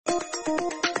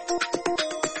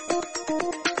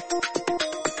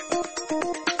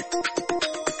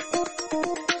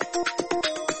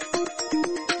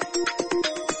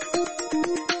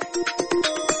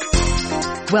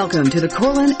Welcome to the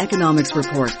Corlin Economics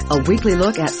Report, a weekly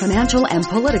look at financial and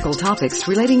political topics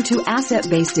relating to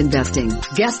asset-based investing.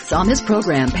 Guests on this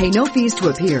program pay no fees to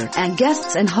appear, and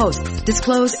guests and hosts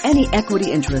disclose any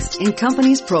equity interest in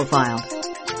companies profiled.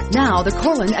 Now, the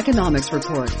Corlin Economics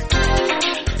Report.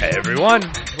 Hey everyone,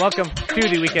 welcome to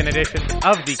the weekend edition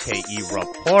of the KE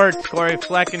Report. Corey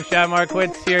Fleck and Shad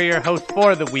Markowitz here, your host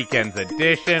for the weekend's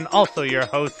edition. Also your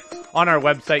host on our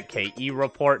website,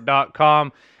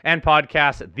 kereport.com, and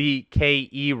podcast The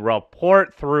KE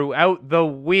Report throughout the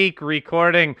week,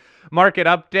 recording market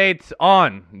updates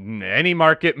on any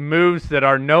market moves that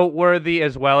are noteworthy,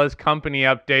 as well as company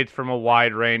updates from a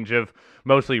wide range of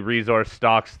mostly resource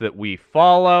stocks that we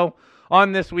follow.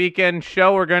 On this weekend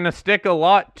show, we're going to stick a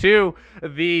lot to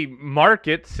the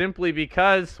market simply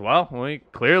because, well, we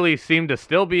clearly seem to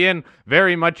still be in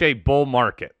very much a bull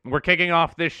market. We're kicking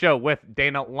off this show with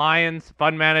Dana Lyons,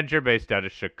 fund manager based out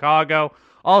of Chicago,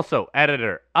 also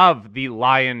editor of the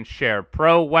Lyons Share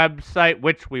Pro website,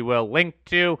 which we will link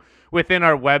to within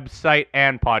our website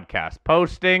and podcast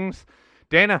postings.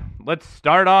 Dana, let's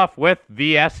start off with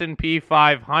the S&P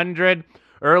 500.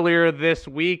 Earlier this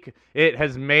week, it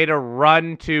has made a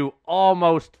run to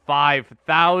almost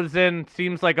 5,000.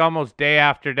 Seems like almost day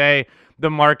after day,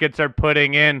 the markets are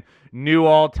putting in new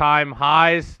all-time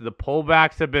highs. The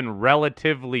pullbacks have been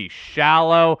relatively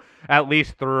shallow, at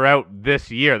least throughout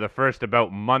this year, the first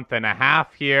about month and a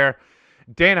half here.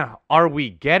 Dana, are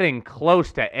we getting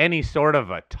close to any sort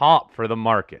of a top for the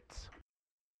markets?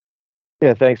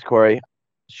 Yeah, thanks, Corey.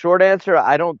 Short answer,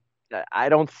 I don't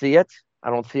see it. I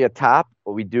don't see a top,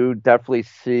 but we do definitely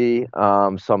see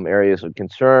some areas of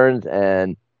concerns,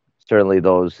 and certainly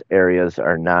those areas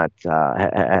are not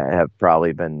have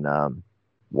probably been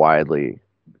widely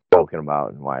spoken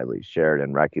about and widely shared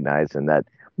and recognized, and that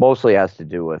mostly has to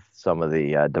do with some of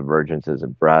the divergences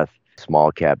in breadth,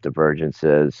 small cap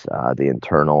divergences, the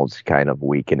internals kind of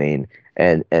weakening,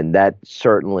 and that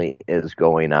certainly is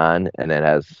going on, and it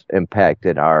has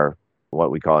impacted our what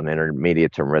we call an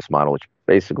intermediate term risk model, which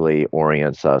basically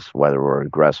orients us whether we're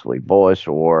aggressively bullish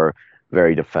or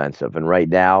very defensive. And right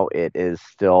now it is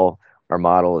still, our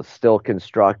model is still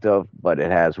constructive, but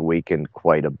it has weakened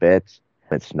quite a bit.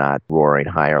 It's not roaring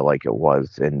higher like it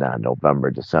was in November,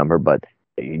 December, but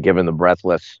given the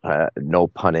breathless, no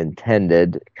pun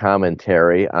intended,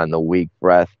 commentary on the weak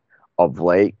breadth of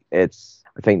late, it's,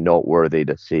 I think, noteworthy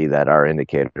to see that our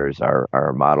indicators,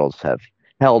 our models have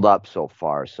held up so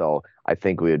far. So I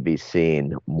think we would be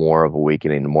seeing more of a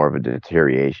weakening, more of a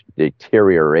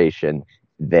deterioration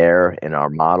there in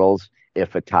our models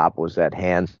if a top was at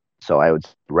hand. So I would,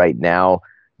 right now,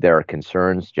 there are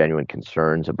concerns, genuine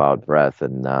concerns about breadth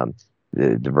and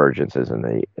the divergences in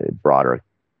the broader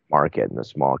market and the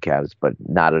small caps, but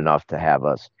not enough to have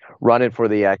us running for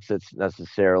the exits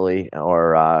necessarily,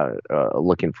 or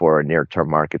looking for a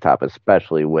near-term market top,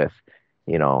 especially with,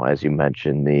 as you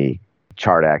mentioned, the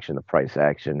chart action, the price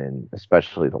action, and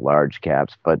especially the large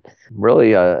caps, but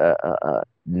really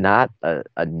not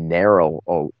a narrow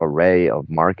array of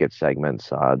market segments.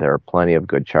 There are plenty of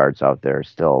good charts out there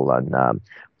still, and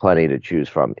plenty to choose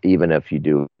from, even if you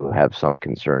do have some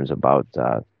concerns about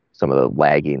some of the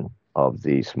lagging of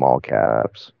the small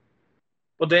caps.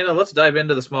 Well, Dana, let's dive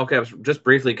into the small caps just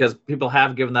briefly, because people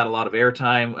have given that a lot of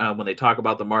airtime when they talk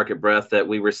about the market breadth, that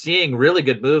we were seeing really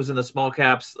good moves in the small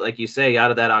caps, like you say, out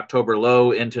of that October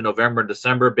low into November and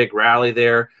December, big rally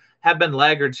there, have been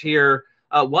laggards here.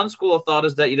 One school of thought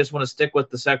is that you just want to stick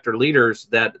with the sector leaders,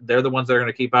 that they're the ones that are going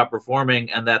to keep outperforming,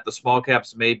 and that the small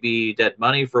caps may be dead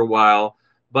money for a while.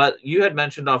 But you had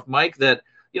mentioned off mic that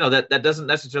that doesn't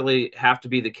necessarily have to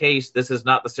be the case. This is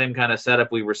not the same kind of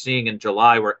setup we were seeing in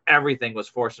July, where everything was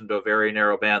forced into a very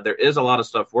narrow band. There is a lot of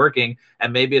stuff working,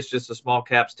 and maybe it's just the small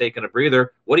caps taking a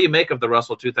breather. What do you make of the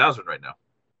Russell 2000 right now?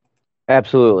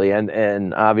 Absolutely.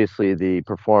 And obviously the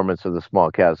performance of the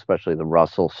small caps, especially the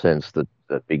Russell, since the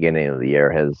beginning of the year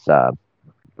has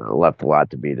left a lot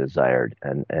to be desired.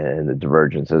 And the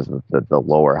divergences, the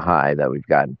lower high that we've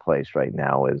got in place right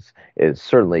now is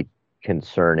certainly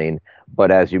concerning. But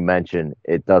as you mentioned,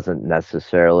 it doesn't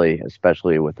necessarily,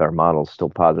 especially with our models still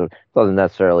positive, doesn't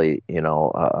necessarily,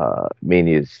 mean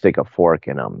you stick a fork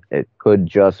in them. It could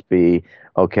just be,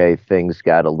 okay, things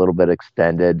got a little bit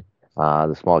extended.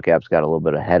 The small caps got a little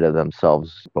bit ahead of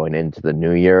themselves going into the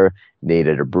new year,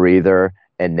 needed a breather.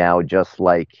 And now, just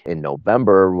like in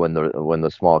November, when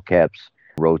the small caps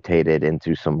rotated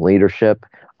into some leadership,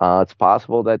 it's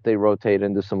possible that they rotate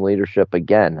into some leadership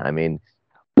again. I mean,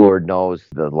 Lord knows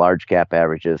the large cap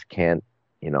averages can't,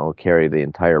 carry the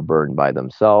entire burden by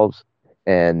themselves.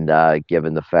 And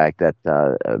given the fact that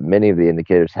many of the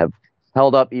indicators have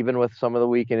held up, even with some of the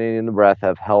weakening in the breadth,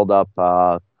 have held up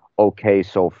okay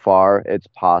so far. It's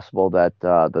possible that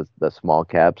the small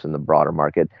caps in the broader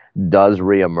market does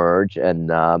reemerge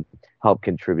and help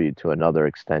contribute to another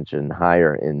extension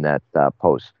higher in that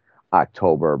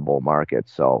post-October bull market.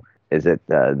 So is it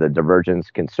the divergence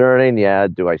concerning? Yeah.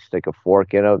 Do I stick a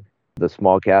fork in it? The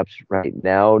small caps right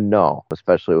now? No,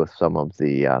 especially with some of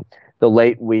the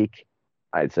late week,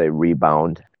 I'd say,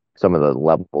 rebound. Some of the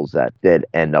levels that did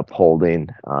end up holding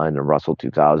in the Russell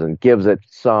 2000 gives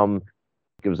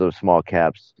those small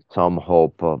caps some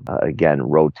hope of, again,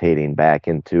 rotating back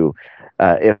into,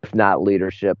 if not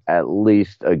leadership, at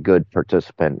least a good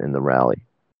participant in the rally.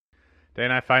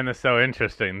 Dan, I find this so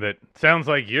interesting that sounds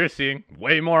like you're seeing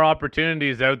way more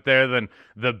opportunities out there than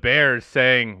the bears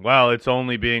saying, well, it's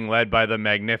only being led by the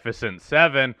Magnificent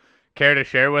Seven. Care to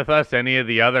share with us any of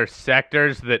the other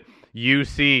sectors that you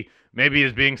see maybe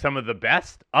as being some of the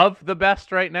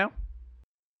best right now?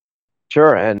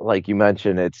 Sure, and like you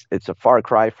mentioned, it's a far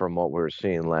cry from what we were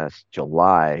seeing last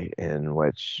July, in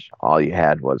which all you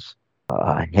had was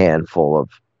a handful of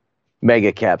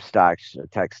mega cap stocks,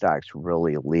 tech stocks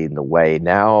really leading the way.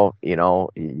 Now,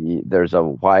 there's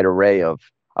a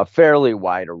fairly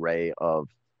wide array of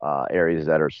areas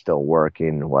that are still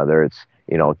working, whether it's,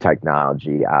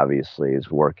 technology obviously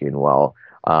is working well.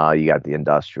 You got the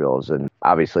industrials and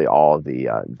obviously all of the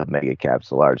mega caps,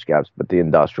 the large caps, but the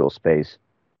industrial space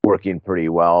working pretty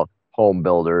well. Home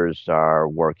builders are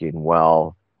working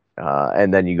well.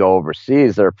 And then you go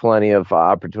overseas, there are plenty of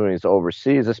opportunities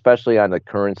overseas, especially on the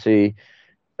currency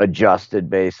adjusted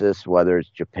basis, whether it's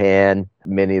Japan,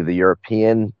 many of the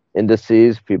European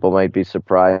indices, people might be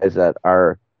surprised that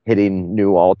are hitting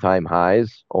new all-time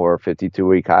highs or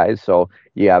 52-week highs. So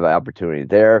you have an opportunity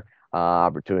there.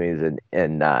 Opportunities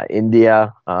in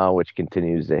India, which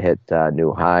continues to hit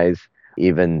new highs.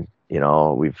 Even,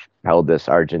 we've held this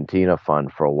Argentina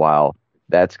fund for a while.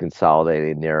 That's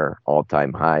consolidating near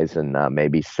all-time highs and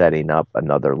maybe setting up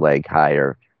another leg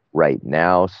higher right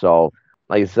now. So,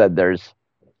 like I said, there's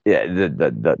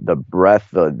the breadth,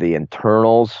 the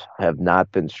internals have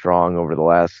not been strong over the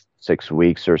last 6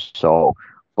 weeks or so,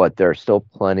 but there's still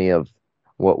plenty of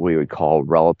what we would call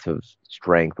relative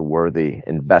strength worthy,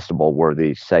 investable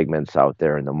worthy segments out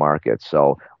there in the market.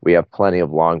 So we have plenty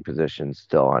of long positions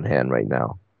still on hand right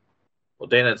now. Well,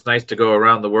 Dana, it's nice to go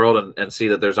around the world and see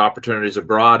that there's opportunities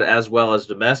abroad as well as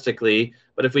domestically.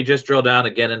 But if we just drill down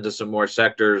again into some more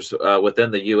sectors within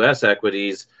the U.S.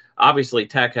 equities, obviously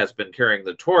tech has been carrying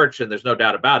the torch, and there's no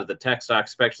doubt about it. The tech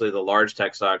stocks, especially the large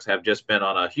tech stocks, have just been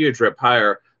on a huge rip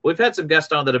higher. We've had some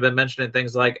guests on that have been mentioning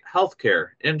things like healthcare,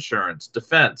 insurance,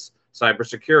 defense,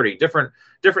 cybersecurity, different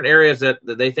areas that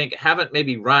they think haven't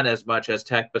maybe run as much as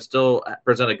tech, but still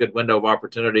present a good window of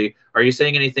opportunity. Are you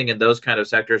seeing anything in those kind of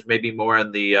sectors, maybe more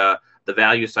in the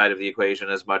value side of the equation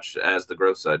as much as the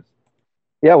growth side?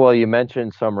 Yeah, well, you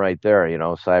mentioned some right there.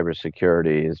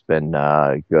 Cybersecurity has been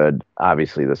good.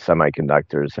 Obviously, the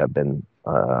semiconductors have been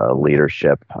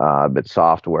leadership, but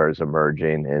software is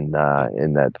emerging in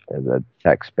the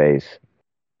tech space.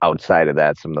 Outside of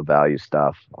that, some of the value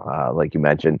stuff, like you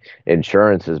mentioned,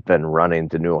 insurance has been running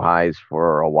to new highs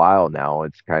for a while now.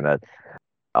 It's kind of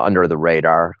under the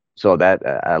radar. So that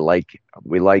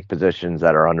we like positions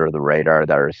that are under the radar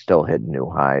that are still hitting new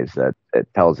highs. That it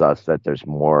tells us that there's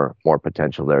more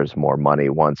potential. There's more money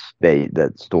once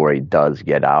that story does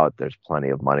get out. There's plenty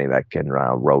of money that can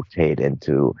rotate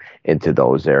into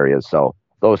those areas. So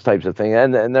those types of things,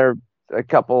 and there are a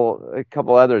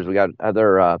couple others. We got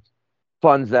other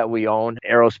funds that we own,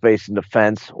 aerospace and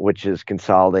defense, which is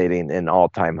consolidating in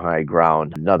all-time high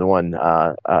ground. Another one,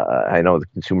 I know the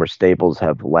consumer staples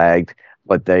have lagged,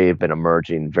 but they've been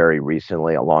emerging very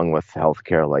recently, along with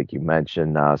healthcare, like you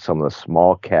mentioned. Some of the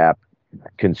small cap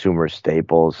consumer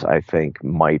staples, I think,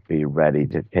 might be ready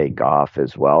to take off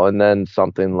as well. And then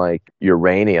something like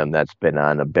uranium that's been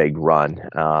on a big run,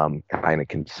 kind of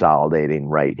consolidating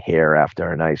right here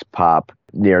after a nice pop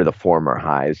near the former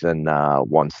highs. And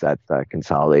once that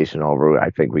consolidation over, I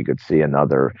think we could see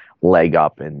another leg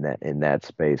up in that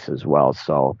space as well.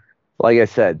 So, like I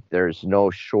said, there's no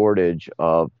shortage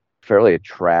of fairly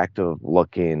attractive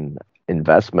looking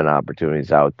investment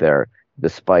opportunities out there,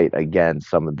 despite, again,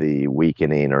 some of the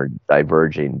weakening or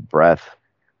diverging breadth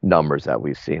numbers that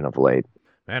we've seen of late.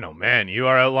 Man, oh man, you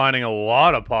are outlining a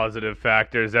lot of positive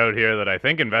factors out here that I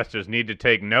think investors need to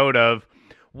take note of.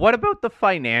 What about the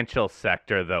financial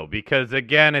sector, though? Because,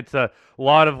 again, it's a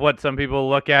lot of what some people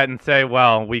look at and say,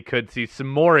 well, we could see some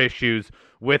more issues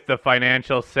with the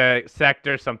financial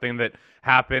sector, something that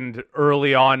happened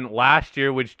early on last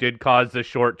year, which did cause a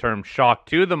short-term shock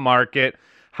to the market.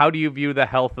 How do you view the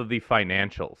health of the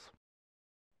financials?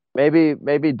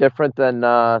 maybe different than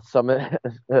some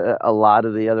a lot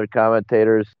of the other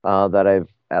commentators that I've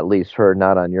at least heard,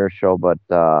 not on your show, but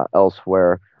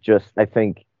elsewhere. Just I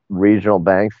think regional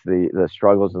banks, the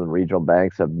struggles of the regional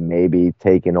banks have maybe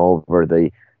taken over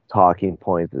the talking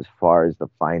points as far as the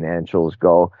financials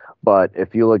go. But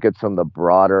if you look at some of the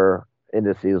broader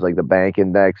indices like the bank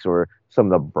index or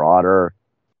some of the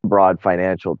broad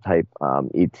financial type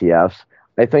ETFs,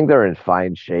 I think they're in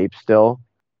fine shape still.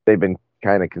 They've been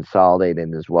kind of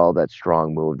consolidating as well, that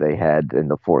strong move they had in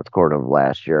the fourth quarter of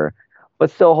last year,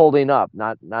 but still holding up,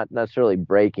 not necessarily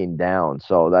breaking down.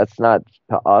 So that's not,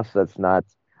 to us, that's not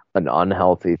an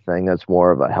unhealthy thing. That's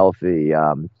more of a healthy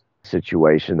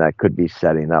situation that could be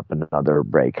setting up another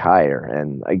break higher.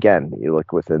 And again, you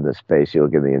look within the space, you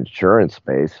look at the insurance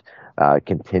space,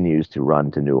 continues to run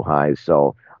to new highs.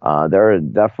 So there are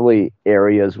definitely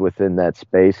areas within that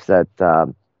space that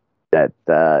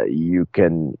you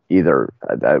can either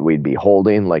that we'd be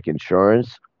holding like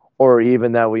insurance, or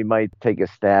even that we might take a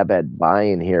stab at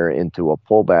buying here into a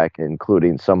pullback,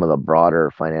 including some of the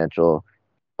broader financial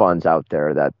funds out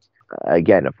there that,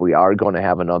 again, if we are going to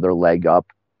have another leg up,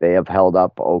 they have held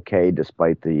up okay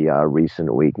despite the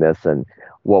recent weakness. And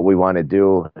what we want to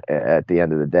do at the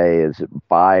end of the day is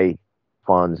buy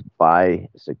funds, buy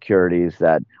securities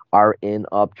that are in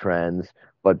uptrends,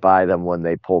 but buy them when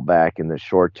they pull back in the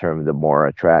short term, the more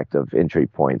attractive entry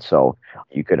point. So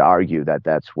you could argue that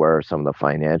that's where some of the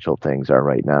financial things are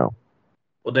right now.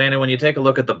 Well, Dana, when you take a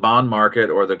look at the bond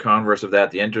market or the converse of that,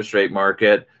 the interest rate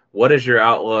market, what is your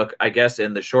outlook, I guess,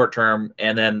 in the short term?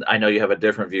 And then I know you have a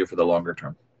different view for the longer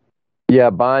term. Yeah,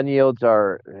 bond yields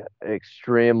are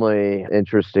extremely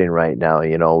interesting right now.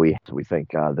 You know, we think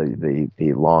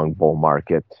the long bull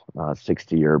market,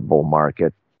 60-year bull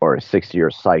market, or a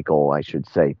 60-year cycle, I should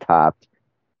say, topped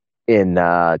in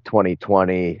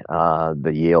 2020.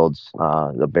 The yields,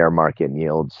 the bear market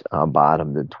yields,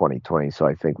 bottomed in 2020. So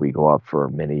I think we go up for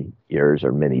many years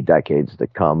or many decades to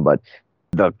come. But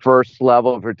the first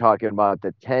level, if we're talking about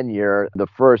the 10-year, the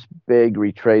first big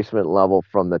retracement level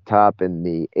from the top in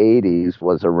the 80s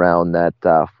was around that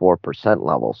 4%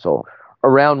 level. So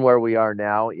around where we are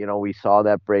now, you know, we saw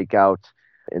that breakout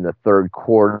in the third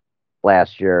quarter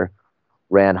last year,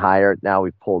 ran higher. Now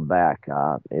we pulled back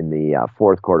in the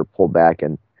fourth quarter, pulled back.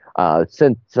 And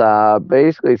since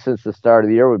basically since the start of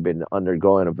the year, we've been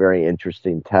undergoing a very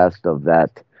interesting test of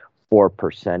that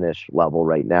 4%-ish level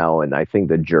right now. And I think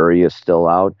the jury is still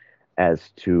out as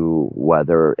to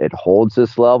whether it holds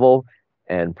this level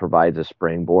and provides a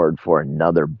springboard for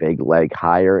another big leg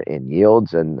higher in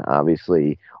yields and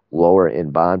obviously lower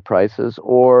in bond prices,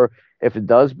 or if it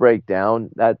does break down,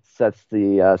 that sets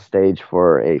the stage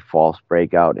for a false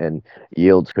breakout and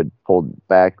yields could pull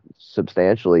back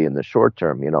substantially in the short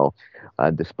term,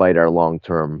 despite our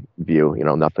long-term view.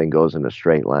 Nothing goes in a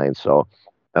straight line. So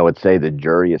I would say the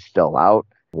jury is still out.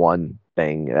 One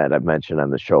thing that I've mentioned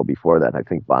on the show before that I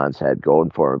think bonds had going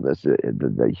for them is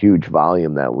the huge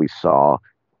volume that we saw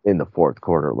in the fourth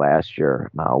quarter last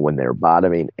year when they were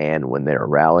bottoming and when they were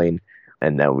rallying.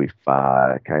 And then we've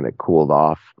kind of cooled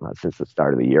off since the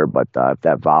start of the year. But if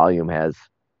that volume has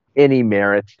any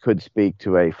merit, could speak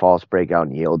to a false breakout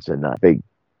in yields and a big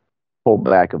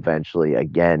pullback eventually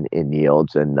again in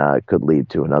yields, and could lead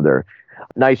to another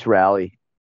nice rally.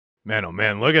 Man, oh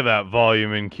man, look at that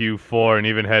volume in Q4 and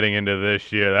even heading into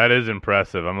this year. That is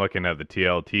impressive. I'm looking at the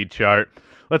TLT chart.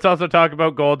 Let's also talk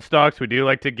about gold stocks. We do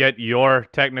like to get your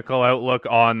technical outlook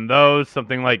on those.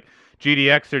 Something like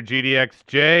GDX or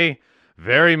GDXJ,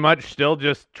 very much still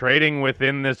just trading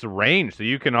within this range. So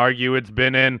you can argue it's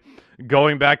been in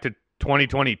going back to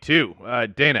 2022.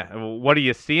 Dana, what are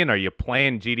you seeing? Are you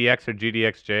playing GDX or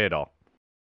GDXJ at all?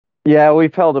 Yeah,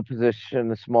 we've held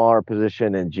a smaller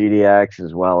position in GDX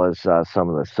as well as some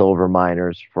of the silver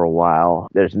miners for a while.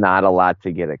 There's not a lot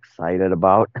to get excited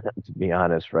about, to be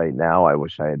honest, right now. I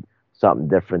wish I had something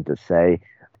different to say.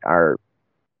 Our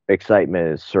excitement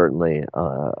is certainly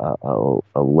a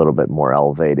little bit more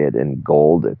elevated in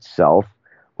gold itself.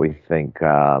 We think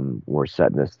we're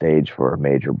setting the stage for a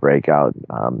major breakout.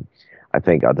 I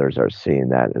think others are seeing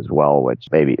that as well, which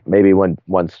maybe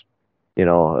once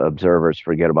observers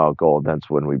forget about gold, that's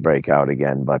when we break out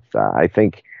again. But I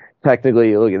think technically,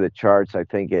 you look at the charts, I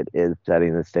think it is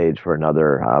setting the stage for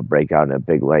another breakout and a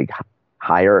big leg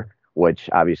higher, which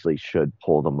obviously should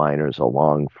pull the miners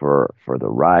along for the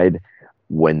ride.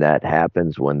 When that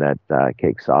happens, when that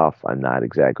kicks off, I'm not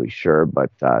exactly sure,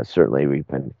 but certainly we've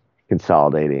been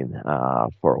consolidating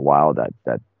for a while,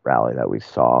 that rally that we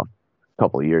saw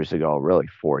couple of years ago, really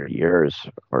 4 years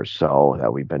or so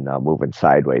that we've been moving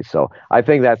sideways. So I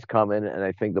think that's coming, and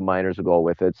I think the miners will go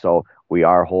with it. So we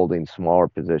are holding smaller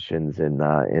positions in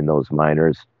those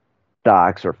miners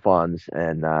stocks or funds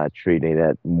and treating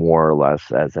it more or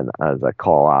less as a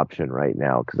call option right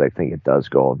now, because I think it does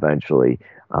go eventually,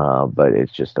 but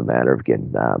it's just a matter of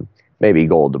getting maybe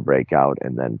gold to break out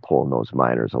and then pulling those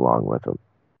miners along with them.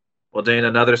 Well, Dane,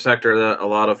 another sector that a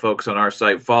lot of folks on our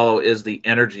site follow is the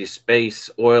energy space,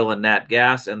 oil and nat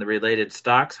gas and the related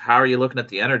stocks. How are you looking at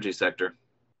the energy sector?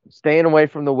 Staying away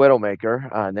from the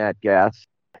widowmaker, nat gas.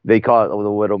 They call it the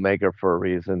widowmaker for a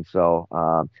reason, so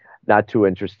not too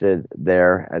interested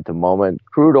there at the moment.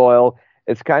 Crude oil,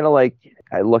 it's kind of like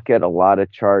I look at a lot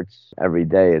of charts every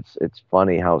day. It's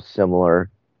funny how similar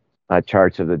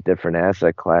charts of the different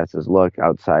asset classes look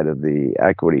outside of the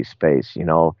equity space. You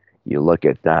know, you look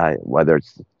at whether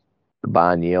it's the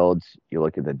bond yields, you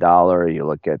look at the dollar, you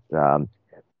look at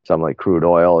something like crude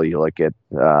oil, you look at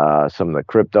some of the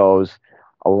cryptos.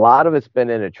 A lot of it's been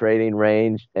in a trading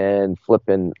range and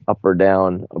flipping up or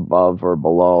down, above or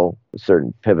below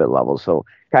certain pivot levels. So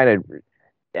kind of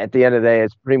at the end of the day,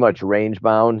 it's pretty much range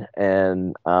bound,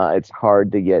 and it's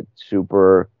hard to get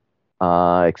super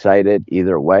excited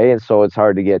either way. And so it's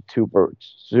hard to get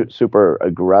super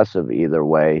aggressive either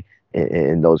way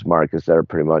in those markets that are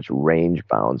pretty much range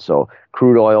bound. So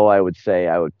crude oil, I would say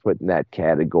I would put in that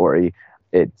category.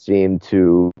 It seemed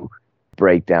to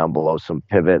break down below some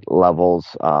pivot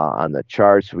levels on the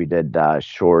charts. We did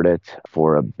short it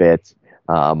for a bit,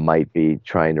 might be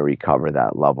trying to recover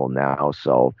that level now.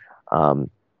 So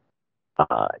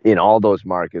in all those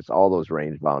markets, all those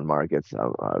range bound markets,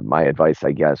 my advice,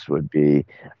 I guess, would be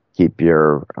keep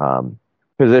your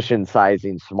position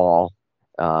sizing small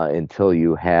until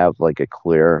you have like a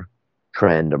clear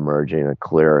trend emerging, a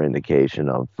clear indication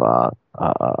of a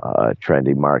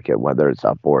trendy market, whether it's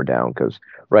up or down. Because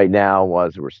right now,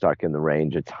 as we're stuck in the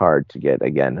range, it's hard to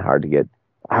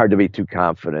be too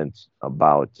confident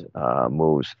about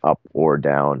moves up or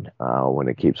down when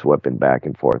it keeps whipping back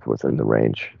and forth within the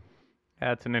range.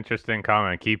 That's an interesting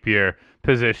comment. Keep your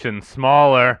position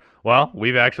smaller. Well,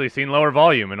 we've actually seen lower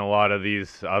volume in a lot of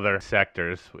these other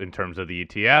sectors in terms of the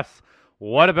ETFs.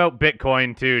 What about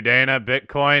Bitcoin too, Dana?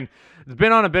 Bitcoin has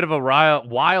been on a bit of a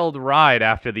wild ride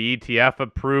after the ETF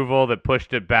approval that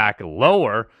pushed it back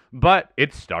lower, but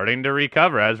it's starting to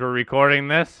recover as we're recording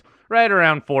this, right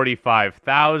around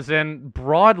 45,000.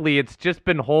 Broadly, it's just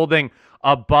been holding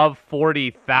above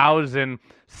 40,000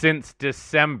 since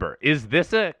December. Is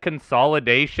this a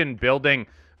consolidation building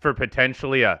for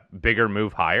potentially a bigger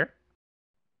move higher?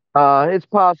 It's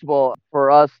possible.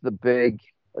 For us, the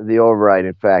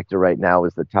overriding factor right now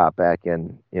is the top back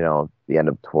in, the end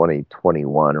of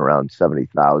 2021, around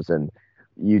 70,000.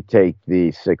 You take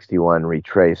the 61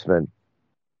 retracement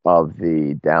of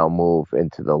the down move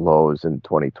into the lows in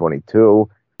 2022.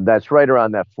 That's right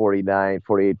around that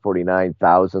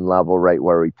 49,000 level, right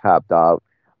where we topped out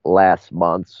last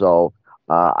month. So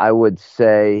I would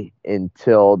say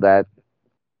until that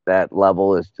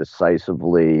level is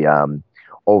decisively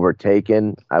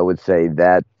overtaken, I would say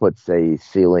that puts a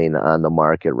ceiling on the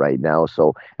market right now.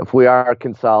 So if we are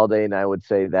consolidating, I would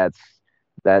say that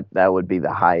would be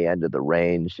the high end of the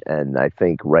range. And I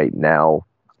think right now,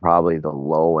 probably the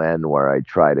low end where I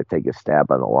try to take a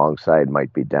stab on the long side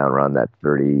might be down around that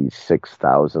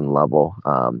 36,000 level.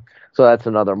 So that's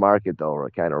another market though.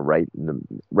 We're kind of right in the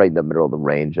middle of the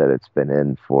range that it's been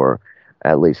in for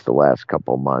at least the last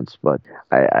couple of months. But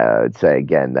I would say,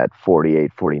 again, that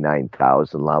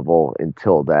 49,000 level,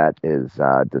 until that is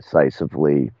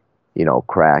decisively,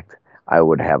 cracked, I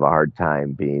would have a hard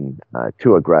time being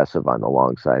too aggressive on the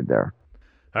long side there.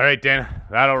 All right, Dan,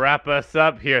 that'll wrap us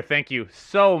up here. Thank you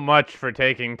so much for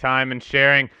taking time and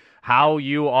sharing how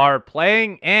you are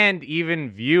playing and even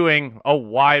viewing a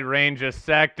wide range of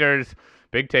sectors.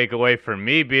 Big takeaway for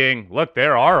me being, look,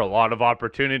 there are a lot of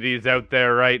opportunities out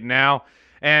there right now,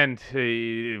 and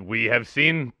we have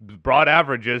seen broad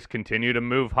averages continue to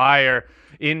move higher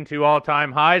into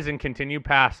all-time highs and continue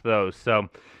past those. So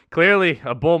clearly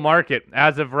a bull market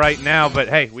as of right now, but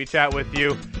hey, we chat with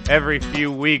you every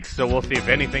few weeks, so we'll see if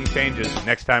anything changes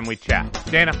next time we chat.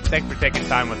 Dana, thanks for taking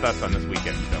time with us on this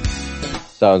weekend show.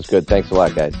 Sounds good. Thanks a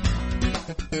lot, guys.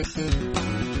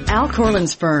 Al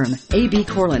Corlin's firm, A.B.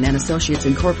 Corlin and Associates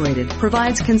Incorporated,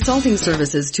 provides consulting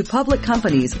services to public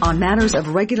companies on matters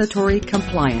of regulatory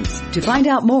compliance. To find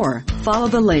out more, follow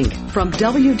the link from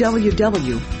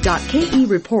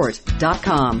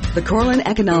www.kereport.com. The Corlin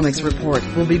Economics Report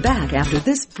will be back after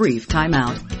this brief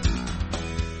timeout.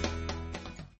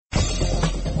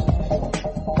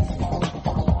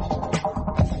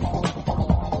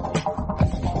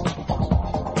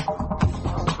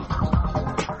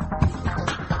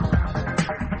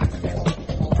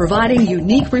 providing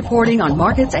unique reporting on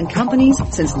markets and companies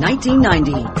since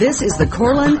 1990. This is the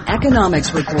Corlin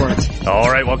Economics Report.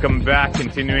 All right, welcome back.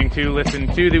 Continuing to listen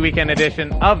to the weekend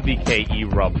edition of the KE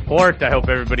Report. I hope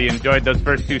everybody enjoyed those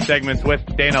first two segments with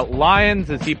Dana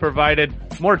Lyons as he provided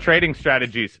more trading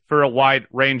strategies for a wide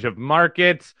range of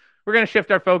markets. We're going to shift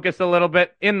our focus a little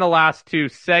bit in the last two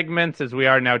segments as we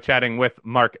are now chatting with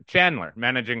Marc Chandler,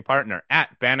 managing partner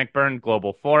at Bannockburn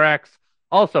Global Forex,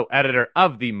 also editor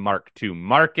of the Marc to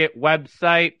Market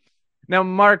website. Now,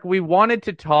 Marc, we wanted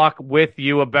to talk with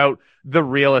you about the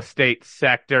real estate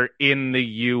sector in the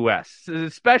U.S.,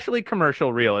 especially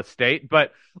commercial real estate.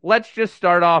 But let's just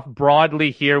start off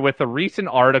broadly here with a recent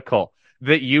article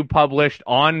that you published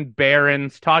on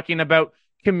Barron's talking about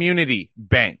community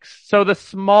banks. So the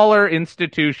smaller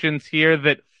institutions here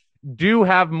that do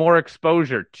have more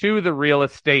exposure to the real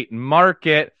estate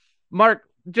market. Marc,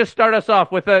 just start us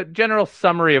off with a general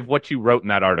summary of what you wrote in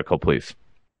that article, please.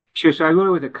 Sure. So I wrote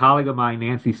it with a colleague of mine,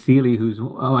 Nancy Seeley, who's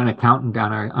an accountant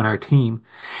on our team.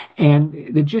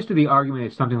 And the gist of the argument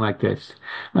is something like this.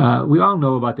 We all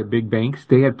know about the big banks.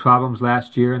 They had problems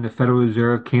last year, and the Federal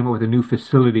Reserve came up with a new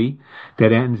facility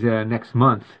that ends next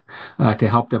month to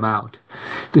help them out.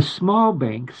 The small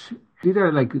banks, these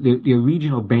are like your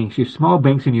regional banks, your small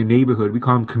banks in your neighborhood. We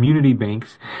call them community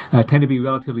banks. Tend to be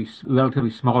relatively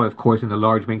smaller, of course, than the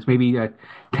large banks, maybe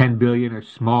 10 billion or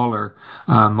smaller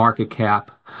market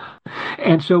cap.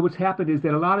 And so what's happened is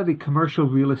that a lot of the commercial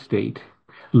real estate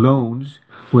loans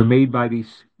were made by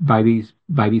these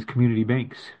community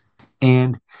banks,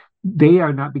 and they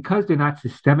are not, because they're not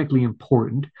systemically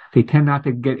important, they tend not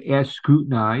to get as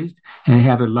scrutinized and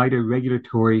have a lighter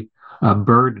regulatory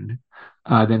burden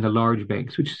than the large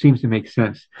banks, which seems to make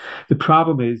sense. The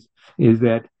problem is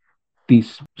that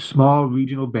these small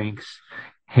regional banks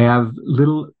have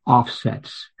little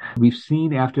offsets. We've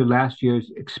seen after last year's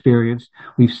experience,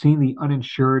 we've seen the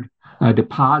uninsured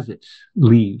deposits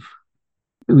leave.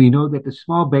 We know that the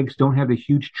small banks don't have the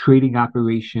huge trading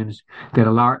operations that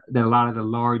a lot of the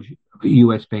large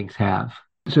U.S. banks have.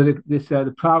 So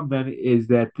the problem then is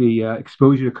that the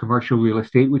exposure to commercial real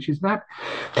estate, which is not,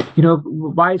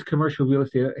 why is commercial real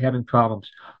estate having problems?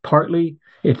 Partly,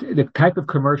 it's the type of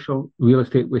commercial real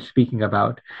estate we're speaking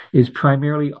about is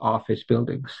primarily office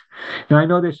buildings. Now, I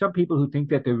know there's some people who think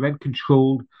that the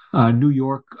rent-controlled New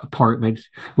York apartments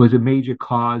was a major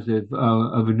cause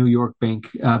of a New York bank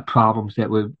problems that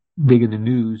were big in the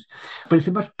news, but it's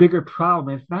a much bigger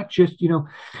problem. It's not just,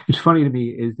 it's funny to me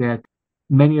is that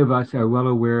many of us are well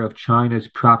aware of China's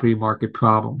property market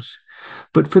problems.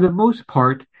 But for the most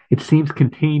part, it seems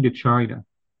contained to China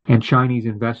and Chinese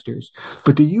investors.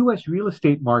 But the U.S. real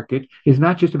estate market is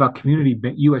not just about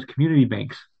U.S. community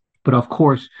banks, but of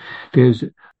course, there's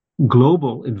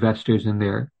global investors in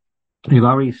there. We've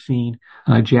already seen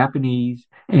Japanese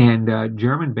and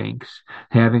German banks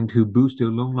having to boost their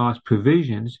loan loss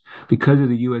provisions because of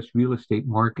the U.S. real estate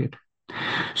market.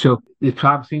 So the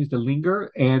problem seems to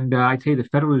linger, and I'd say the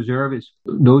Federal Reserve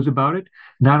knows about it.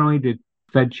 Not only did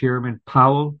Fed Chairman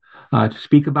Powell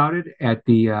speak about it at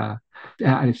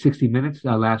 60 Minutes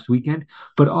last weekend,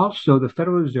 but also the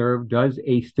Federal Reserve does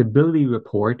a stability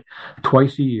report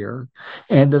twice a year.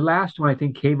 And the last one, I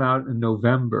think, came out in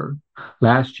November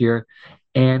last year,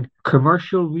 and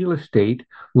commercial real estate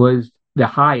was the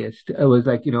highest. It was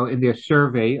in their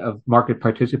survey of market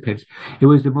participants, it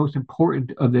was the most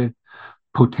important of the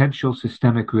potential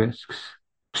systemic risks.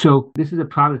 So this is a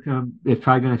problem that's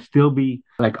probably going to still be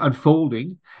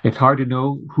unfolding. It's hard to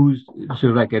know who's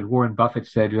sort of as Warren Buffett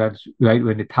said, right?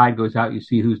 When the tide goes out, you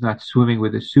see who's not swimming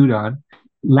with a suit on.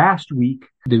 Last week,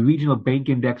 the regional bank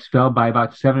index fell by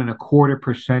about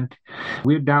 7.25%.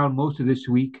 We're down most of this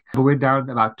week, but we're down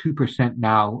about 2%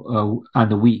 now on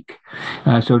the week.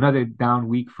 So another down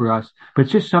week for us. But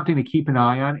it's just something to keep an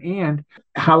eye on, and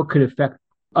how it could affect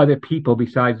other people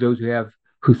besides those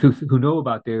who know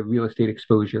about their real estate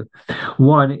exposure.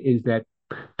 One is that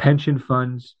pension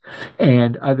funds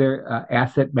and other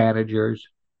asset managers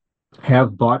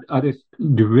have bought other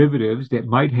derivatives that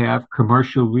might have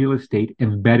commercial real estate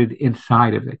embedded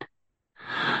inside of it.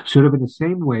 Sort of in the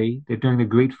same way that during the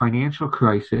great financial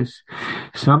crisis,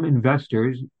 some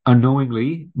investors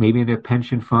unknowingly, maybe in their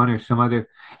pension fund or some other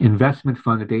investment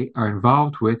fund that they are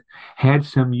involved with, had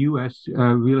some U.S.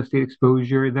 Real estate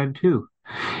exposure then too.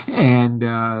 And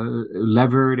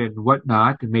levered and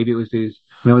whatnot, and maybe it was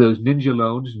those ninja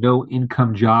loans, no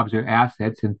income, jobs, or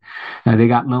assets, and they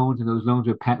got loans, and those loans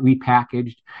were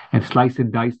repackaged and sliced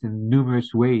and diced in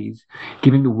numerous ways,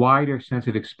 giving the wider sense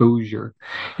of exposure.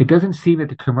 It doesn't seem that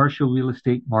the commercial real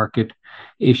estate market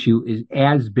issue is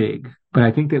as big, but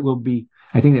I think that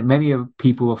many of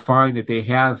people will find that they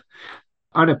have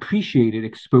unappreciated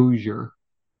exposure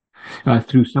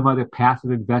through some other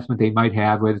passive investment they might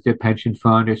have, whether it's their pension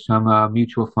fund or some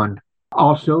mutual fund.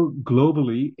 Also,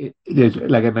 globally, there's,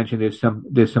 like I mentioned,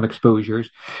 there's some exposures.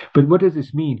 But what does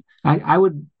this mean? I'd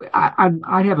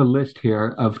have a list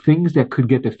here of things that could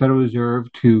get the Federal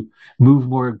Reserve to move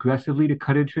more aggressively to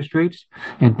cut interest rates,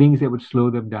 and things that would slow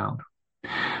them down.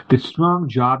 The strong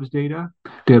jobs data,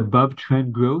 the above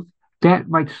trend growth, that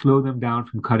might slow them down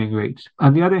from cutting rates.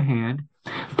 On the other hand,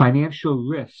 financial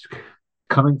risk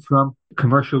coming from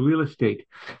commercial real estate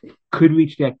could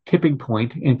reach that tipping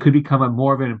point and could become a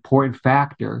more of an important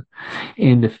factor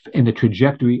in the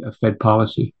trajectory of Fed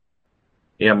policy.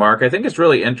 Yeah, Mark, I think it's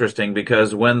really interesting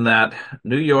because when that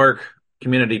New York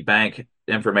Community Bank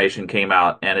information came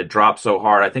out and it dropped so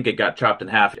hard, I think it got chopped in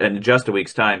half in just a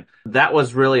week's time. That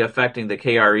was really affecting the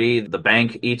KRE, the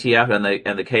bank ETF,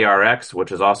 and the KRX,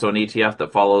 which is also an ETF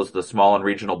that follows the small and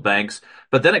regional banks.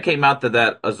 But then it came out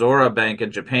that Azora Bank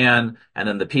in Japan and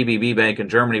then the PBB Bank in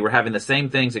Germany were having the same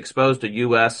things exposed to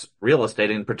U.S. real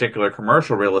estate, in particular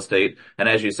commercial real estate. And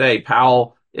as you say,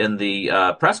 Powell, in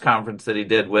the press conference that he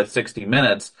did with 60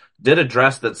 Minutes, did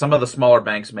address that some of the smaller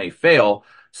banks may fail.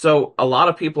 So a lot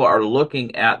of people are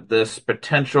looking at this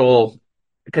potential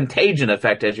contagion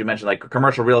effect, as you mentioned, like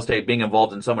commercial real estate being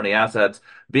involved in so many assets,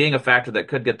 being a factor that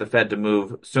could get the Fed to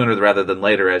move sooner rather than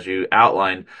later, as you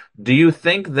outlined. Do you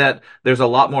think that there's a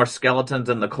lot more skeletons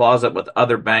in the closet with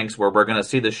other banks where we're going to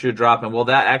see the shoe drop? And will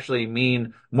that actually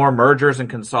mean more mergers and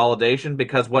consolidation?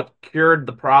 Because what cured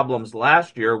the problems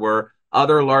last year were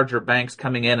other larger banks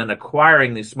coming in and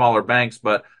acquiring these smaller banks.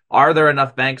 But are there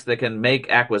enough banks that can make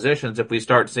acquisitions if we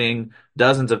start seeing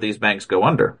dozens of these banks go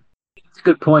under? It's a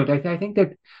good point. I think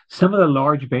that some of the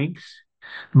large banks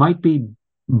might be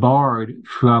barred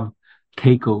from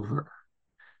takeover.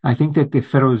 I think that the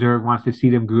Federal Reserve wants to see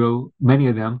them grow, many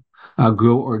of them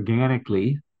grow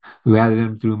organically rather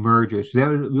than through mergers. So that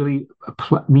would really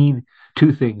mean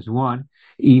two things. One,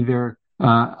 either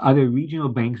other regional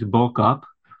banks bulk up,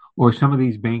 or some of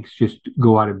these banks just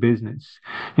go out of business.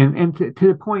 And to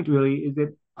the point really is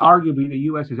that arguably the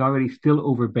U.S. is already still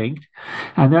overbanked.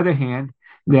 On the other hand,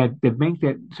 that the bank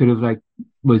that sort of like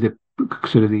was the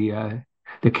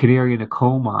canary in the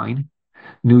coal mine,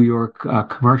 New York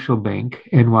Commercial Bank,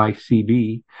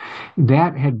 NYCB,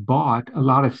 that had bought a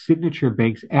lot of Signature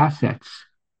Bank's assets.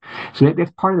 So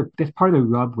that's part of the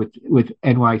rub with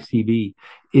NYCB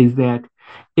is that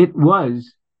it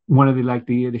was one of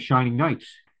the shining knights.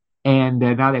 And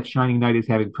now that shining knight is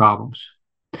having problems.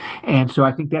 And so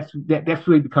I think that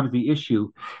really becomes the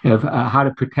issue of how to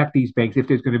protect these banks if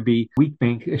there's going to be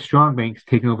strong banks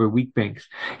taking over weak banks.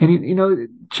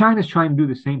 And China's trying to do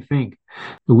the same thing.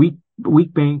 The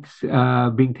weak banks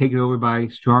being taken over by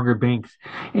stronger banks,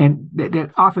 and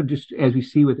that often, just as we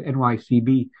see with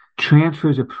NYCB,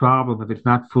 transfers a problem if it's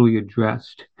not fully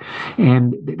addressed,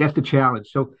 and that's the challenge.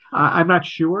 So I'm not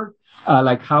sure.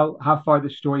 How far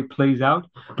this story plays out.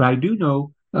 But I do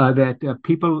know that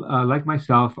people like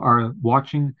myself are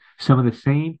watching some of the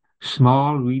same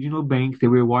small regional banks that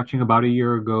we were watching about a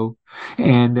year ago.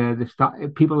 And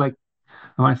people I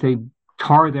want to say,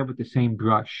 tar them with the same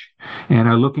brush and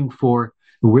are looking for,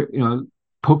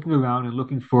 poking around and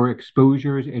looking for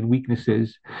exposures and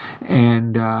weaknesses.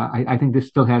 And I think this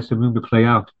still has some room to play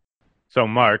out. So,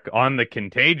 Mark, on the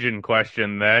contagion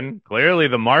question then, clearly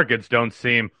the markets don't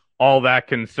seem all that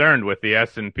concerned with the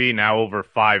S&P now over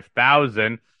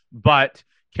 5,000, but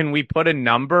can we put a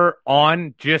number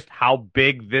on just how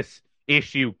big this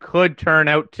issue could turn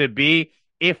out to be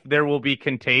if there will be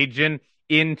contagion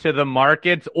into the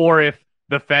markets, or if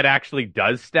the Fed actually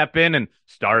does step in and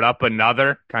start up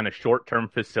another kind of short-term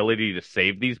facility to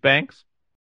save these banks?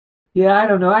 Yeah, I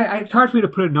don't know. It's hard for me to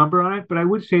put a number on it, but I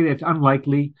would say that it's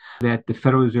unlikely that the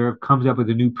Federal Reserve comes up with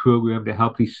a new program to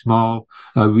help these small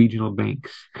regional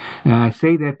banks. And I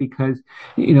say that because,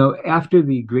 after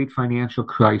the great financial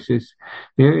crisis,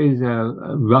 there is a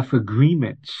rough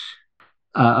agreement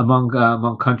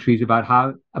among countries about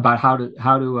how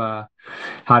to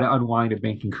unwind a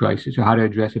banking crisis or how to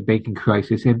address a banking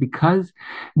crisis. And because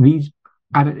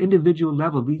at an individual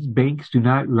level, these banks do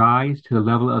not rise to the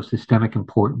level of systemic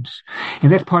importance. And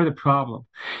that's part of the problem,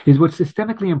 is what's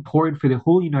systemically important for the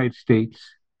whole United States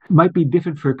might be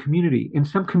different for a community. In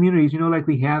some communities, like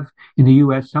we have in the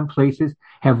U.S., some places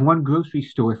have one grocery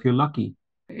store if you're lucky,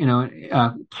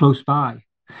 close by.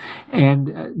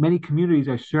 And many communities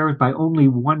are served by only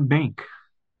one bank.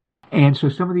 And so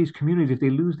some of these communities, if they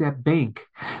lose that bank,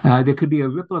 there could be a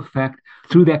ripple effect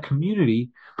through that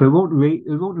community, but it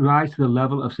won't rise to the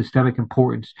level of systemic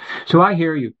importance. So I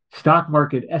hear you. stock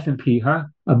market S&P,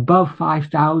 above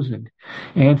 5,000,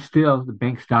 and still the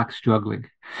bank stock's struggling.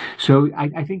 So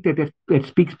I think that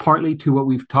speaks partly to what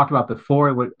we've talked about before,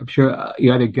 and what I'm sure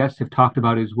your other guests have talked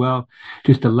about as well,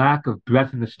 just the lack of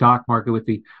breadth in the stock market with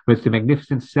the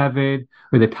Magnificent Seven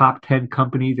or the top 10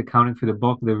 companies accounting for the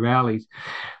bulk of the rallies.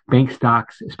 Bank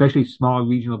stocks, especially small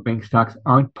regional bank stocks,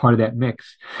 aren't part of that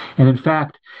mix. And in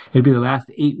fact, it'd be the last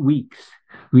 8 weeks.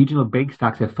 Regional bank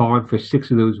stocks have fallen for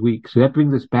 6 of those weeks. So that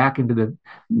brings us back into the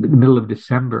middle of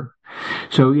December.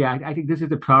 So yeah, I think this is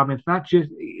the problem. It's not just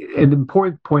an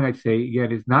important point I'd say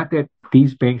again is not that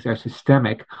these banks are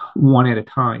systemic one at a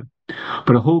time,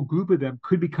 but a whole group of them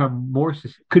could become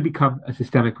a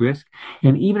systemic risk.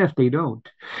 And even if they don't,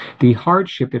 the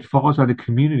hardship that falls on the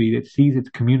community that sees its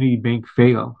community bank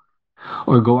fail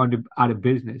or go out of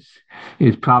business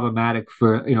is problematic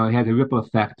for, it has a ripple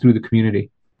effect through the community.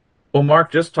 Well,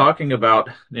 Mark, just talking about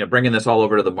bringing this all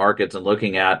over to the markets and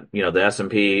looking at the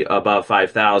S&P above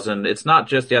 5,000. It's not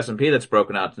just the S&P that's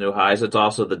broken out to new highs. It's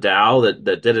also the Dow that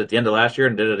did it at the end of last year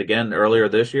and did it again earlier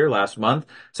this year, last month.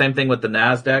 Same thing with the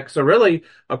Nasdaq. So really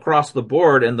across the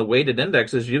board in the weighted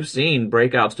indexes, you've seen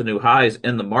breakouts to new highs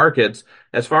in the markets.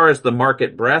 As far as the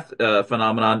market breadth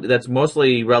phenomenon, that's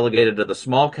mostly relegated to the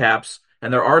small caps.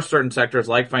 And there are certain sectors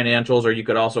like financials, or you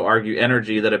could also argue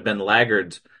energy, that have been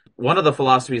laggards. One of the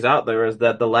philosophies out there is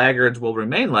that the laggards will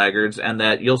remain laggards and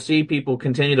that you'll see people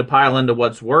continue to pile into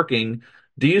what's working.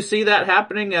 Do you see that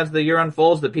happening as the year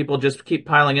unfolds, that people just keep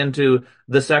piling into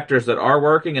the sectors that are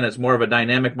working and it's more of a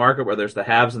dynamic market where there's the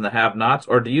haves and the have-nots?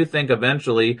 Or do you think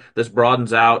eventually this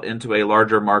broadens out into a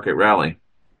larger market rally?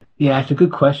 Yeah, it's a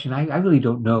good question. I really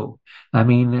don't know. I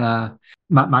mean,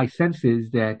 my sense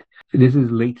is that this is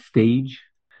late stage.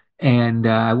 And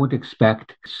I wouldn't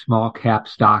expect small cap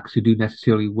stocks to do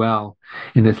necessarily well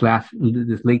in this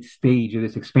late stage of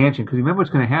this expansion. Because remember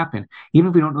what's going to happen, even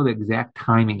if we don't know the exact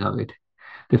timing of it,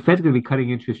 the Fed's going to be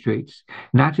cutting interest rates,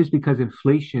 not just because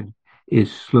inflation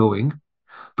is slowing,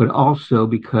 but also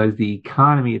because the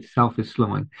economy itself is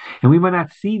slowing. And we might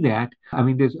not see that. I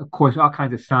mean, there's, of course, all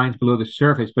kinds of signs below the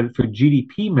surface, but for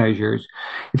GDP measures,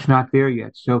 it's not there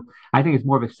yet. So I think it's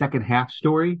more of a second half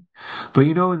story. But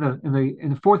in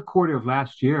the fourth quarter of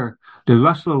last year, the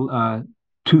Russell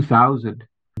 2000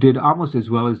 did almost as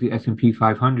well as the S&P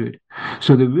 500.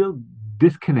 So the real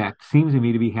disconnect seems to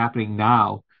me to be happening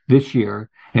now, this year,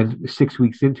 and 6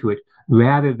 weeks into it,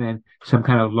 rather than some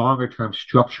kind of longer term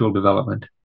structural development.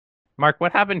 Mark,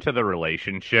 what happened to the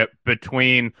relationship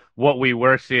between what we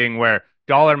were seeing where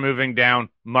dollar moving down,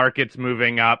 markets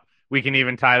moving up? We can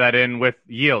even tie that in with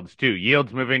yields too.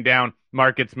 Yields moving down,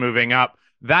 markets moving up.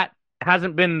 That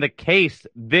hasn't been the case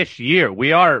this year.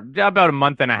 We are about a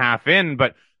month and a half in,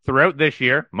 but throughout this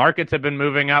year, markets have been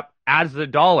moving up as the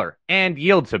dollar and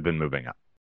yields have been moving up.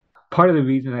 Part of the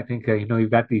reason I think, you've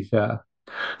got these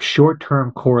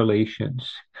short-term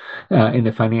correlations in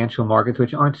the financial markets,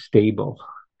 which aren't stable.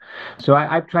 So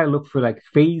I try to look for like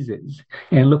phases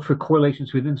and look for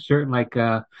correlations within certain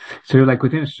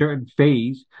within a certain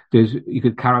phase, you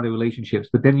could count on the relationships,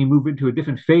 but then you move into a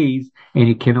different phase and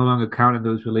you can no longer count on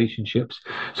those relationships.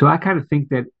 So I kind of think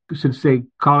that since they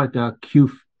call it the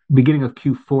beginning of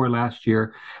Q4 last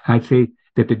year, I'd say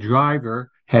that the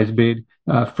driver has been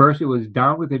first it was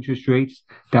down with interest rates,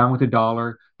 down with the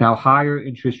dollar. Now higher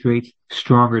interest rates,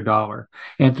 stronger dollar.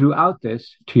 And throughout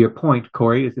this, to your point,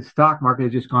 Corey, is the stock market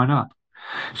has just gone up.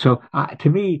 So to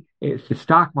me, it's the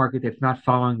stock market that's not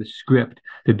following the script.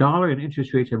 The dollar and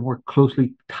interest rates are more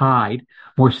closely tied,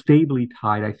 more stably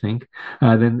tied, I think,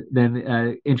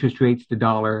 than interest rates, the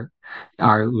dollar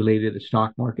are related to the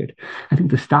stock market. I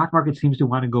think the stock market seems to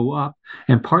want to go up.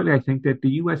 And partly I think that the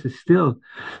U.S. is still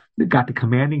got the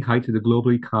commanding heights of the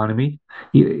global economy.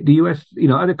 The U.S.,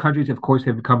 other countries, of course,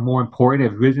 have become more important,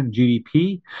 have risen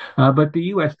GDP, but the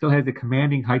U.S. still has the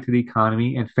commanding heights of the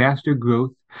economy and faster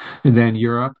growth than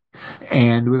Europe.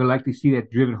 And we're likely to see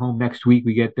that driven home next week.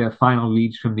 We get the final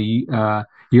reads from the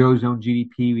Eurozone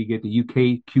GDP. We get the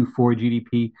UK Q4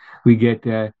 GDP. We get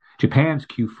Japan's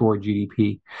Q4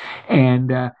 GDP.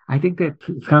 And I think that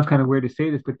it sounds kind of weird to say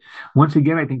this, but once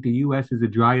again, I think the U.S. is the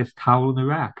driest towel in the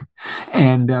rack.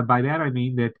 And by that, I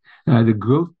mean that the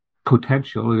growth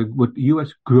potential, what the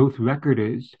U.S. growth record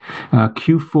is,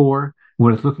 Q4,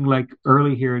 what it's looking like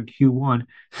early here in Q1,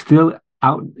 still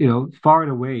out, far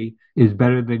and away is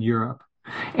better than Europe.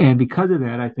 And because of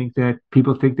that, I think that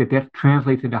people think that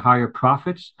translates into higher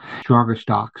profits, stronger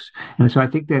stocks. And so I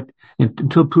think that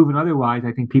until proven otherwise,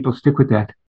 I think people stick with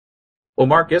that. Well,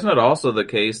 Mark, isn't it also the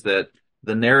case that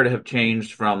the narrative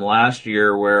changed from last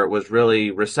year where it was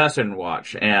really recession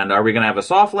watch and are we going to have a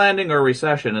soft landing or a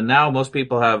recession? And now most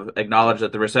people have acknowledged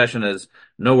that the recession is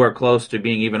nowhere close to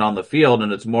being even on the field.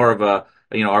 And it's more of a,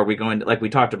 are we going to, like we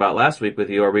talked about last week with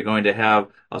you, are we going to have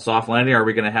a soft landing? Are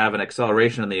we going to have an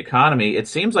acceleration in the economy? It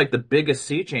seems like the biggest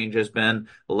sea change has been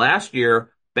last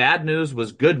year. Bad news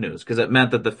was good news because it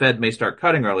meant that the Fed may start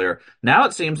cutting earlier. Now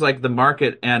it seems like the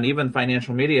market and even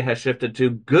financial media has shifted to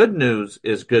good news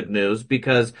is good news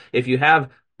because if you have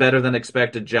better than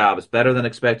expected jobs, better than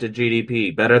expected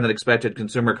GDP, better than expected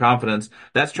consumer confidence,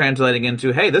 that's translating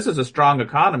into, hey, this is a strong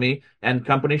economy and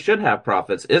companies should have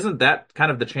profits. Isn't that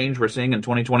kind of the change we're seeing in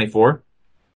 2024?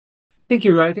 I think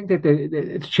you're right. I think that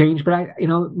it's changed, but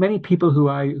many people who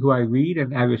I read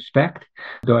and I respect,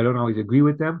 though I don't always agree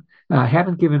with them,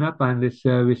 haven't given up on this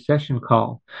recession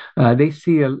call. They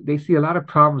see a lot of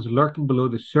problems lurking below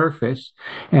the surface,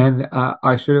 and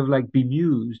are sort of like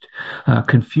bemused,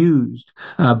 confused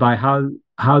by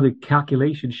how the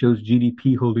calculation shows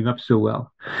GDP holding up so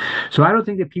well. So I don't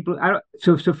think that people.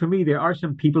 So for me, there are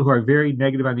some people who are very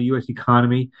negative on the U.S.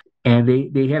 economy, and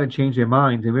they haven't changed their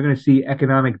minds. And we're going to see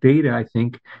economic data, I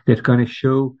think, that's going to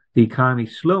show the economy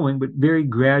slowing, but very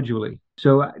gradually.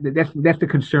 So that's the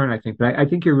concern, I think. But I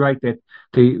think you're right that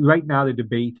right now the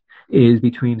debate is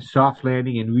between soft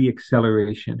landing and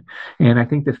reacceleration. And I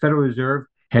think the Federal Reserve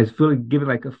has fully given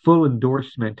like a full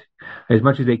endorsement as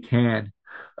much as they can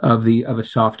of a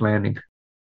soft landing.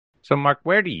 So, Mark,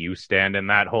 where do you stand in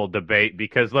that whole debate?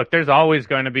 Because, look, there's always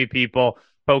going to be people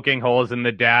poking holes in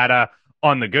the data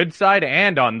on the good side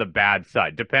and on the bad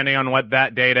side. Depending on what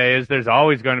that data is, there's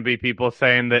always going to be people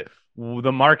saying that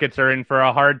the markets are in for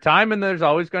a hard time, and there's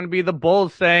always going to be the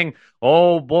bulls saying,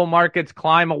 oh, bull markets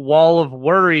climb a wall of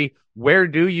worry. Where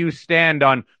do you stand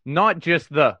on not just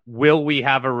the will we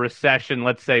have a recession,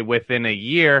 let's say within a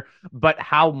year, but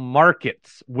how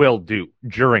markets will do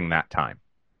during that time?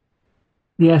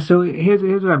 Yeah, so here's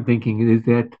what I'm thinking is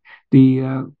that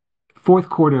the fourth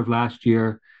quarter of last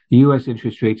year, the U.S.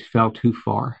 interest rates fell too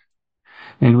far.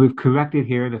 And we've corrected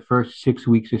here the first 6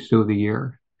 weeks or so of the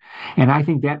year. And I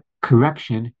think that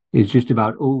correction is just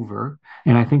about over.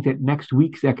 And I think that next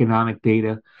week's economic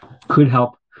data could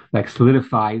help like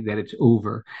solidify that it's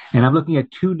over. And I'm looking at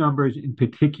two numbers in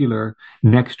particular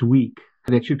next week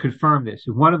that should confirm this.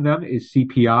 One of them is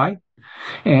CPI,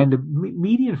 and the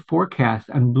median forecast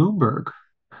on Bloomberg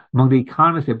among the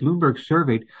economists that Bloomberg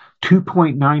surveyed,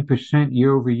 2.9%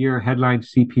 year over year headline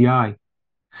CPI.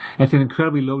 That's an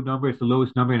incredibly low number. It's the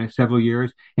lowest number in several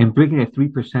years. And breaking that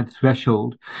 3%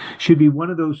 threshold should be one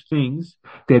of those things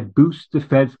that boosts the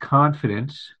Fed's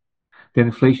confidence that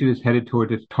inflation is headed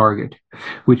toward its target,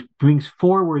 which brings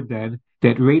forward then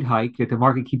that rate hike that the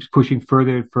market keeps pushing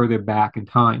further and further back in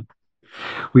time.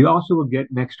 We also will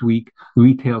get next week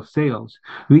retail sales.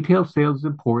 Retail sales is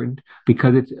important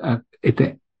because it's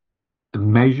a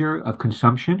measure of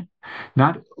consumption,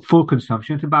 not full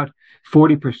consumption. It's about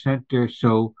 40% or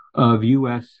so of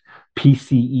U.S.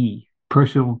 PCE,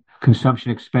 personal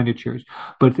consumption expenditures.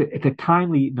 But it's a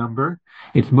timely number.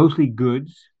 It's mostly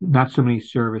goods, not so many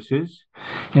services.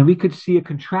 And we could see a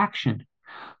contraction,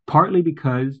 partly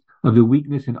because of the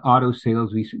weakness in auto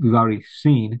sales we've already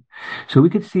seen. So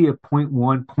we could see a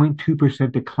 0.1,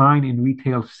 0.2% decline in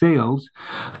retail sales,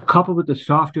 coupled with the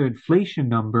softer inflation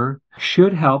number,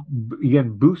 should help,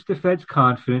 again, boost the Fed's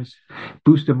confidence,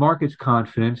 boost the market's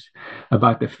confidence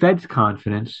about the Fed's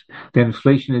confidence that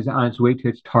inflation is on its way to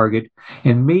its target,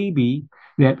 and maybe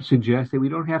that suggests that we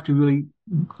don't have to really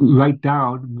write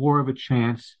down more of a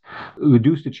chance,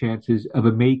 reduce the chances of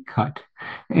a May cut.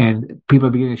 And people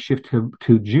are beginning to shift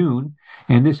to June,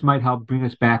 and this might help bring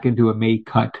us back into a May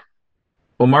cut.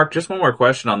 Well, Mark, just one more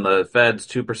question on the Fed's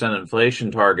 2%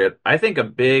 inflation target. I think a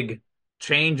big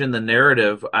change in the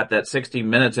narrative at that 60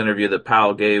 Minutes interview that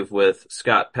Powell gave with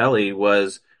Scott Pelley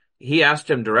was he asked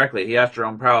him directly, he asked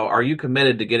Jerome Powell, are you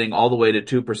committed to getting all the way to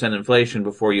 2% inflation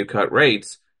before you cut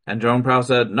rates? And Jerome Powell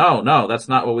said, no, that's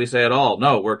not what we say at all.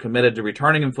 No, we're committed to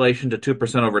returning inflation to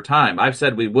 2% over time. I've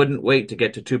said we wouldn't wait to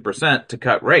get to 2% to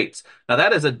cut rates. Now,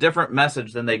 that is a different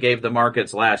message than they gave the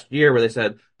markets last year, where they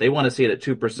said they want to see it at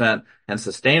 2% and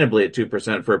sustainably at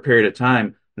 2% for a period of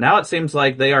time. Now it seems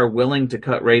like they are willing to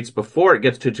cut rates before it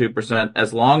gets to 2%,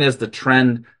 as long as the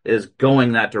trend is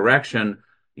going that direction.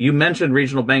 You mentioned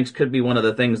regional banks could be one of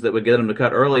the things that would get them to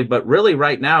cut early, but really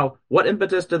right now, what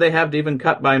impetus do they have to even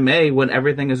cut by May when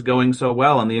everything is going so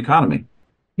well in the economy?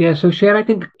 Yeah, so Shad, I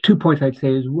think 2 points I'd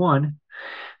say is one,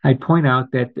 I'd point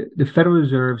out that the Federal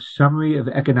Reserve's summary of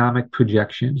economic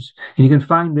projections, and you can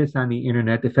find this on the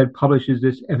internet, the Fed publishes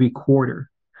this every quarter.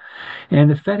 And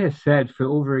the Fed has said for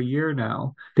over a year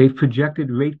now, they've projected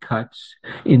rate cuts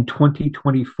in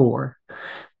 2024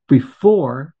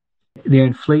 before their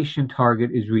inflation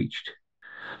target is reached.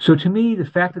 So to me, the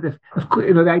fact that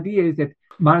the idea is that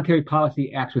monetary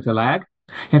policy acts with a lag.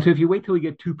 And so if you wait till we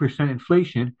get 2%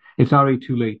 inflation, it's already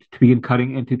too late to begin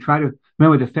cutting and to try to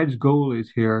remember the Fed's goal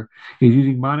is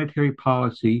using monetary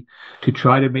policy to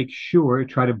try to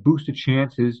boost the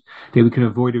chances that we can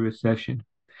avoid a recession.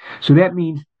 So that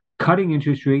means cutting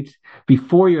interest rates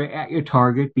before you're at your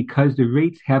target because the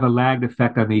rates have a lagged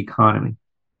effect on the economy.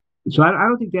 So I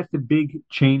don't think that's the big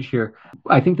change here.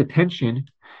 I think the tension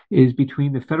is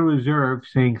between the Federal Reserve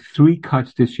saying 3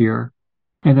 cuts this year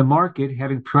and the market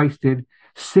having priced in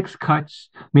 6 cuts,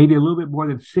 maybe a little bit more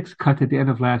than 6 cuts at the end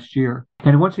of last year.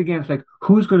 And once again, it's like,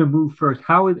 who's going to move first?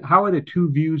 How are the two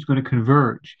views going to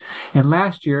converge? And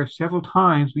last year, several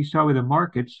times we saw where the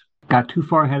markets got too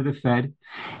far ahead of the Fed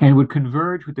and would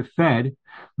converge with the Fed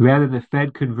rather than the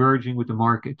Fed converging with the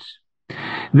markets.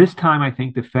 This time, I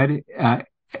think the Fed,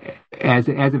 as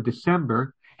of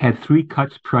December, had 3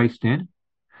 cuts priced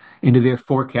into their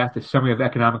forecast, a summary of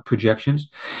economic projections.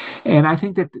 And I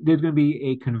think that there's going to be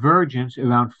a convergence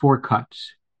around 4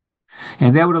 cuts.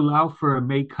 And that would allow for a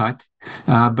May cut.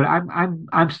 But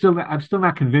I'm still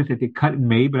not convinced that they cut in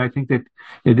May, but I think that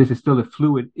this is still a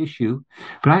fluid issue.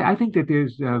 But I think that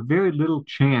there's very little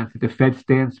chance that the Fed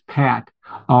stands pat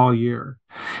all year.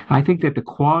 I think that the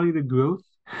quality of the growth,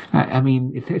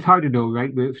 it's hard to know,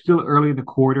 right? We're still early in the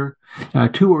quarter,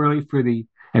 too early for the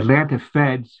Atlanta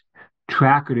Fed's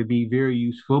tracker to be very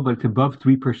useful, but it's above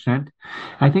 3%.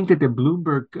 I think that the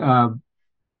Bloomberg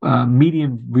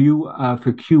median view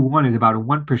for Q1 is about a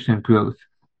 1% growth.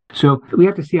 So we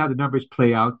have to see how the numbers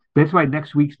play out. That's why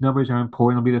next week's numbers are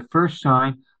important. It'll be the first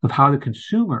sign of how the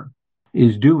consumer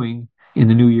is doing in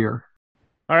the new year.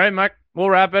 All right, Marc, we'll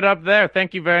wrap it up there.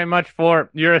 Thank you very much for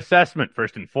your assessment,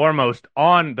 first and foremost,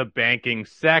 on the banking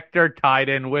sector tied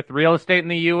in with real estate in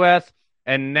the U.S.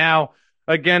 And now,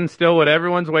 again, still what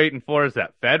everyone's waiting for is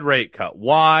that Fed rate cut.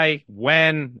 Why,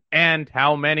 when, and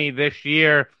how many this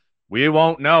year? We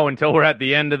won't know until we're at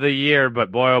the end of the year,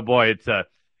 but boy, oh boy, it's a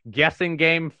guessing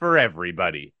game for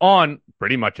everybody on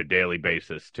pretty much a daily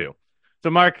basis, too.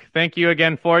 So, Marc, thank you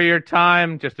again for your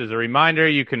time. Just as a reminder,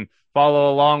 you can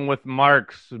follow along with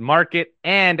Marc's market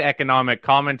and economic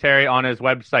commentary on his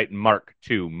website, Marc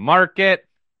to Market.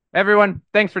 Everyone,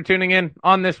 thanks for tuning in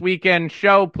on this weekend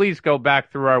show. Please go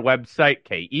back through our website,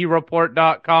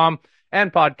 kereport.com,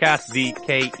 and podcast The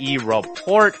KE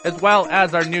Report, as well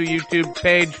as our new YouTube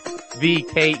page, The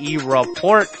KE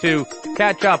Report, to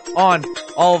catch up on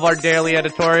all of our daily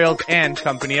editorials and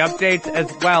company updates,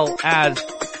 as well as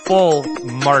full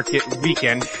market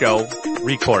weekend show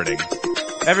recordings.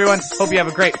 Everyone, hope you have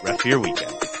a great rest of your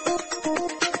weekend.